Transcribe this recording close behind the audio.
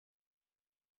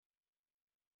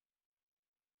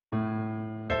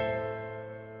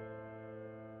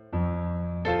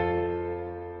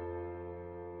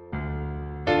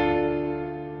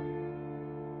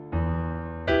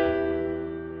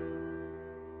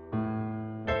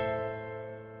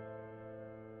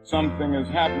something is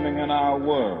happening in our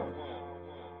world.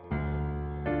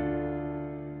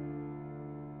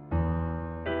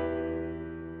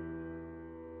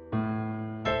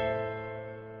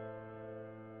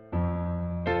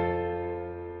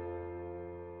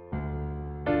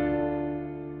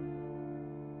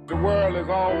 The world is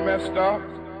all messed up.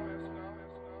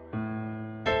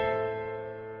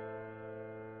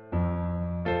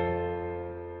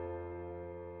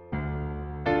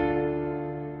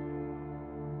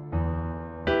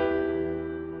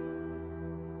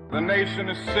 The nation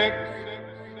is sick.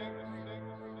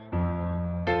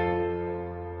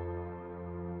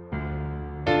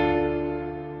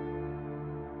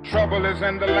 Trouble is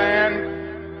in the land.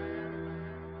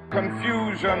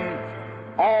 Confusion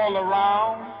all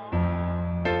around.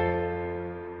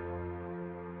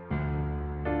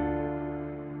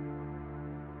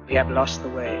 We have lost the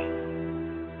way.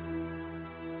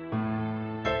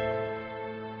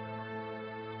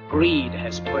 Greed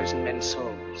has poisoned men's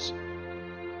souls,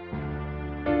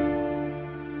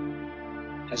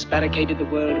 has barricaded the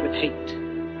world with hate.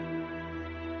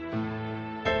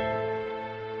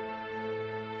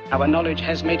 Our knowledge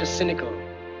has made us cynical.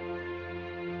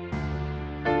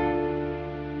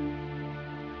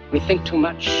 We think too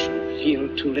much, feel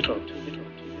too little.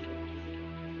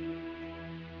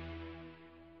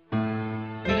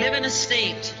 We live in a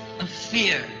state of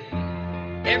fear.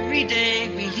 Every day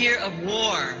we hear of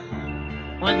war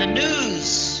on the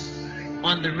news,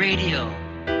 on the radio,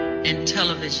 and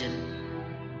television.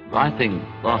 I think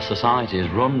our society is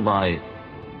run by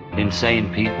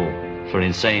insane people for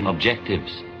insane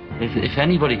objectives. If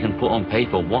anybody can put on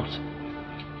paper what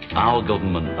our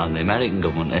government and the American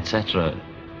government, etc.,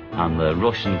 and the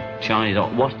Russian, Chinese,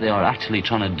 what they are actually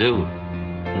trying to do,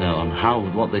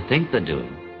 and what they think they're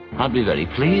doing, I'd be very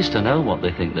pleased to know what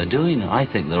they think they're doing. I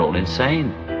think they're all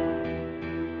insane.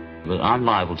 But I'm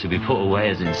liable to be put away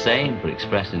as insane for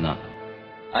expressing that.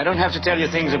 I don't have to tell you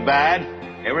things are bad.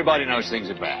 Everybody knows things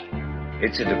are bad.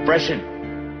 It's a depression.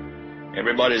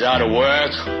 Everybody's out of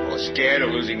work or scared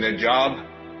of losing their job.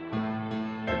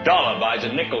 A dollar buys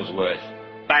a nickel's worth.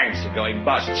 Banks are going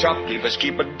bust. Shopkeepers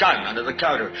keep a gun under the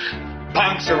counter.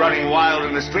 Punks are running wild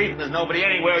in the street, and there's nobody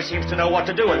anywhere who seems to know what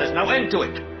to do, and there's no end to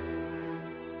it.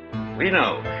 We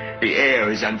know the air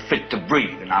is unfit to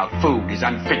breathe, and our food is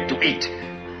unfit to eat.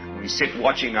 We sit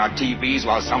watching our TVs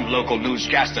while some local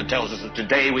newscaster tells us that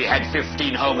today we had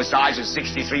 15 homicides and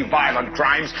 63 violent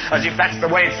crimes, as if that's the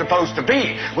way it's supposed to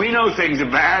be. We know things are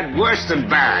bad, worse than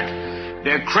bad.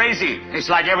 They're crazy. It's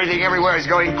like everything everywhere is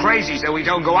going crazy, so we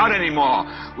don't go out anymore.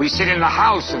 We sit in the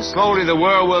house, and slowly the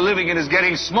world we're living in is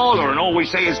getting smaller, and all we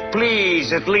say is,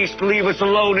 please, at least leave us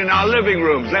alone in our living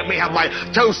rooms. Let me have my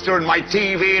toaster and my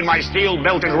TV and my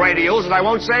steel-belted radios, and I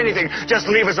won't say anything. Just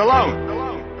leave us alone.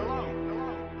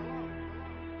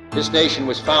 This nation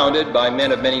was founded by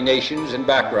men of many nations and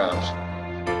backgrounds.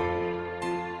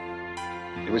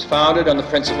 It was founded on the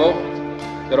principle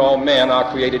that all men are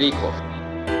created equal,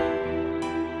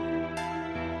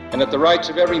 and that the rights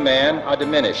of every man are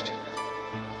diminished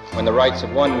when the rights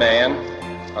of one man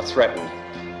are threatened.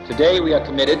 Today we are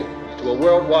committed to a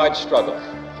worldwide struggle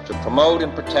to promote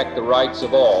and protect the rights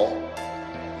of all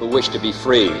who wish to be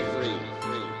free.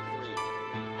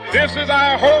 This is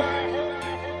our hope.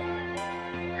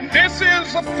 This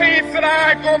is a faith that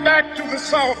I go back to the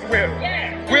South with.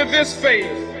 With this faith,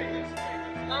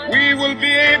 we will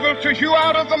be able to hew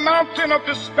out of the mountain of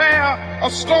despair a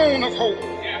stone of hope.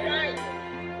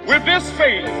 With this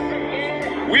faith,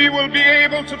 we will be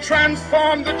able to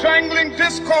transform the jangling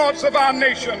discords of our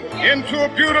nation into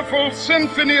a beautiful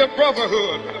symphony of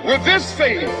brotherhood. With this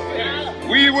faith,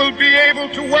 we will be able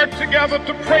to work together,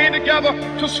 to pray together,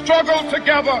 to struggle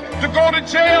together, to go to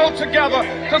jail together,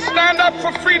 to stand up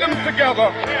for freedom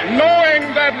together,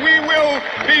 knowing that we will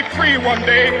be free one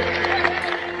day.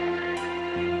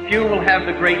 Few will have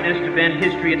the greatness to bend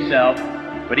history itself,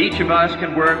 but each of us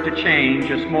can work to change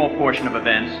a small portion of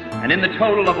events, and in the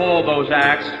total of all those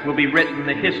acts will be written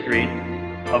the history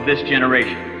of this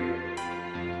generation.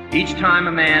 Each time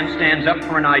a man stands up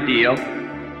for an ideal,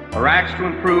 or acts to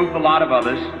improve the lot of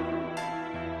others,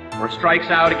 or strikes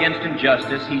out against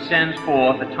injustice, he sends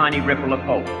forth a tiny ripple of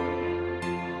hope.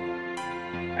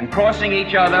 And crossing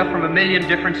each other from a million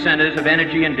different centers of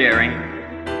energy and daring,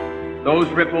 those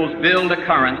ripples build a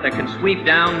current that can sweep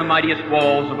down the mightiest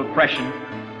walls of oppression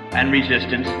and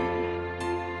resistance.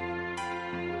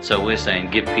 So we're saying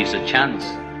give peace a chance.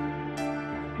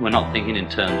 We're not thinking in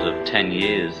terms of 10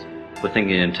 years. We're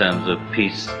thinking in terms of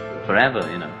peace forever,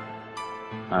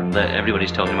 And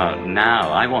everybody's talking about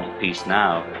now. I want peace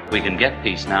now. We can get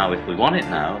peace now if we want it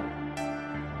now.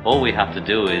 All we have to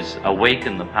do is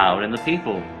awaken the power in the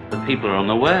people. the people are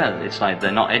unaware. It's like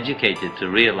they're not educated to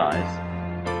realize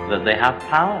that they have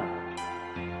power.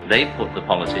 They put the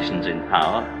politicians in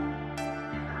power.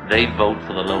 They vote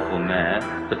for the local mayor.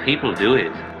 The people do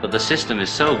it. But the system is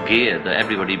so geared that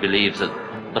everybody believes that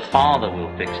the father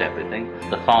will fix everything,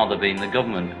 the father being the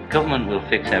government. Government will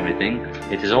fix everything.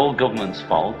 It is all government's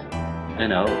fault. You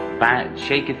know,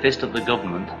 shake a fist at the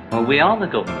government. Well, we are the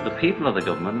government. The people are the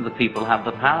government, and the people have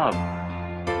the power.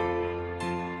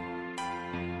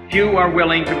 Few are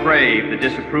willing to brave the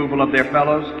disapproval of their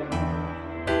fellows,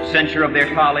 censure of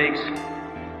their colleagues,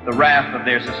 the wrath of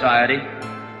their society.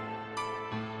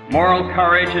 Moral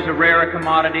courage is a rarer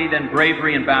commodity than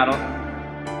bravery in battle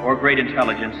or great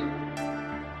intelligence.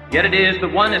 Yet it is the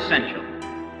one essential,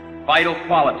 vital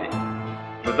quality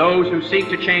for those who seek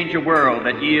to change a world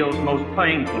that yields most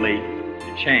painfully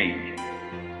to change.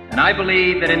 And I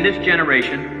believe that in this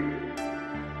generation,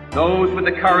 those with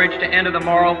the courage to enter the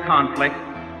moral conflict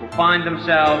will find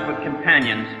themselves with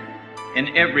companions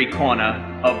in every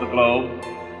corner of the globe.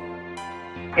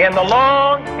 In the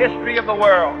long history of the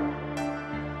world,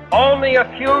 only a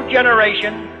few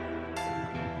generations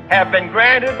have been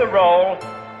granted the role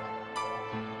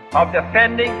of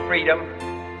defending freedom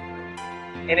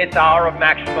in its hour of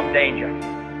maximum danger.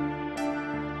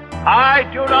 I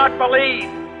do not believe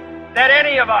that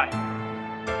any of us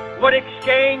would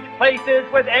exchange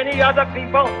places with any other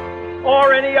people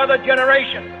or any other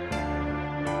generation.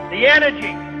 The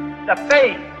energy, the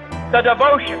faith, the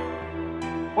devotion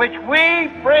which we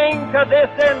bring to this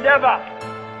endeavor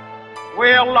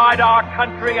will light our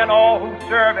country and all who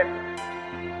serve it.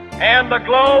 And the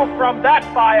glow from that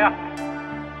fire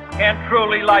can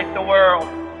truly light the world.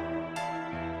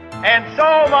 And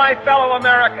so, my fellow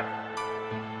Americans,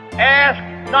 ask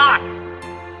not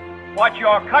what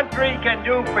your country can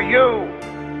do for you.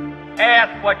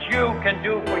 Ask what you can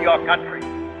do for your country.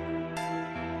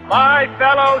 My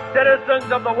fellow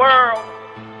citizens of the world,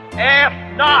 ask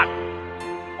not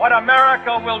what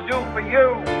America will do for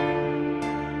you,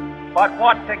 but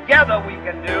what together we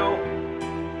can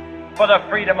do for the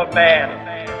freedom of man.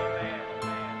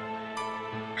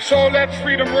 So let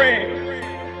freedom reign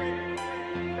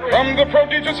from the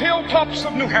prodigious hilltops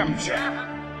of New Hampshire.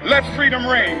 Let freedom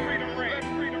reign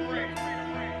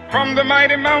from the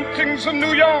mighty mountains of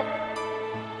New York.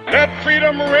 Let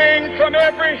freedom ring from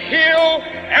every hill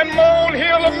and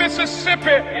molehill of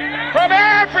Mississippi, from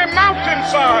every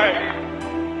mountainside.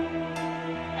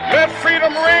 Let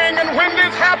freedom ring, and when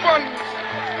this happens,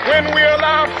 when we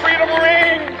allow freedom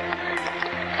ring,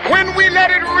 when we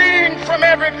let it ring from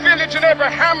every village and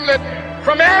every hamlet,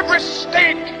 from every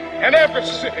state and every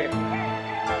city,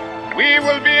 we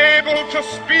will be able to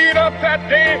speed up that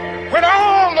day when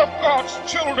all of God's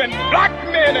children, black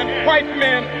men and white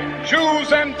men,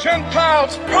 Jews and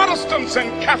Gentiles, Protestants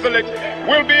and Catholics,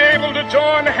 will be able to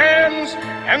join hands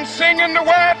and sing in the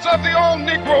words of the old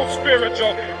Negro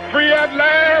spiritual, free at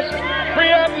last, free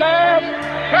at last,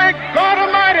 thank God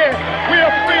Almighty, we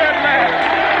are free at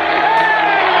last.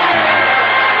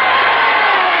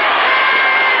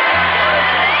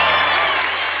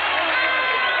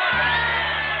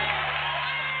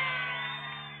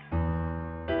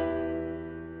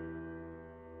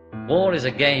 War is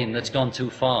a game that's gone too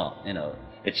far, you know.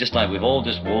 It's just like we've all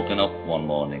just woken up one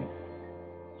morning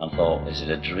and thought, is it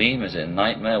a dream, is it a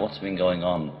nightmare, what's been going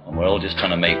on? And we're all just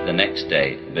trying to make the next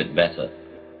day a bit better.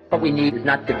 What we need is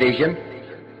not division.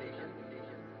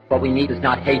 What we need is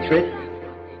not hatred.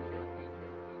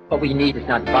 What we need is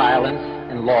not violence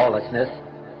and lawlessness,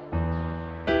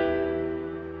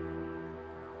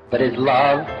 but is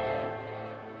love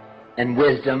and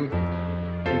wisdom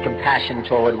and compassion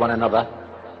toward one another.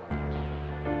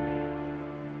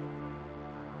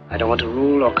 I don't want to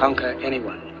rule or conquer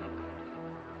anyone.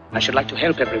 I should like to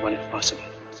help everyone if possible.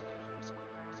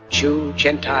 Jew,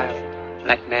 Gentile,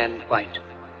 black man, white.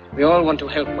 We all want to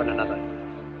help one another.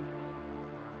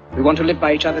 We want to live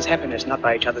by each other's happiness, not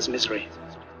by each other's misery.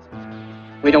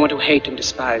 We don't want to hate and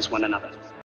despise one another.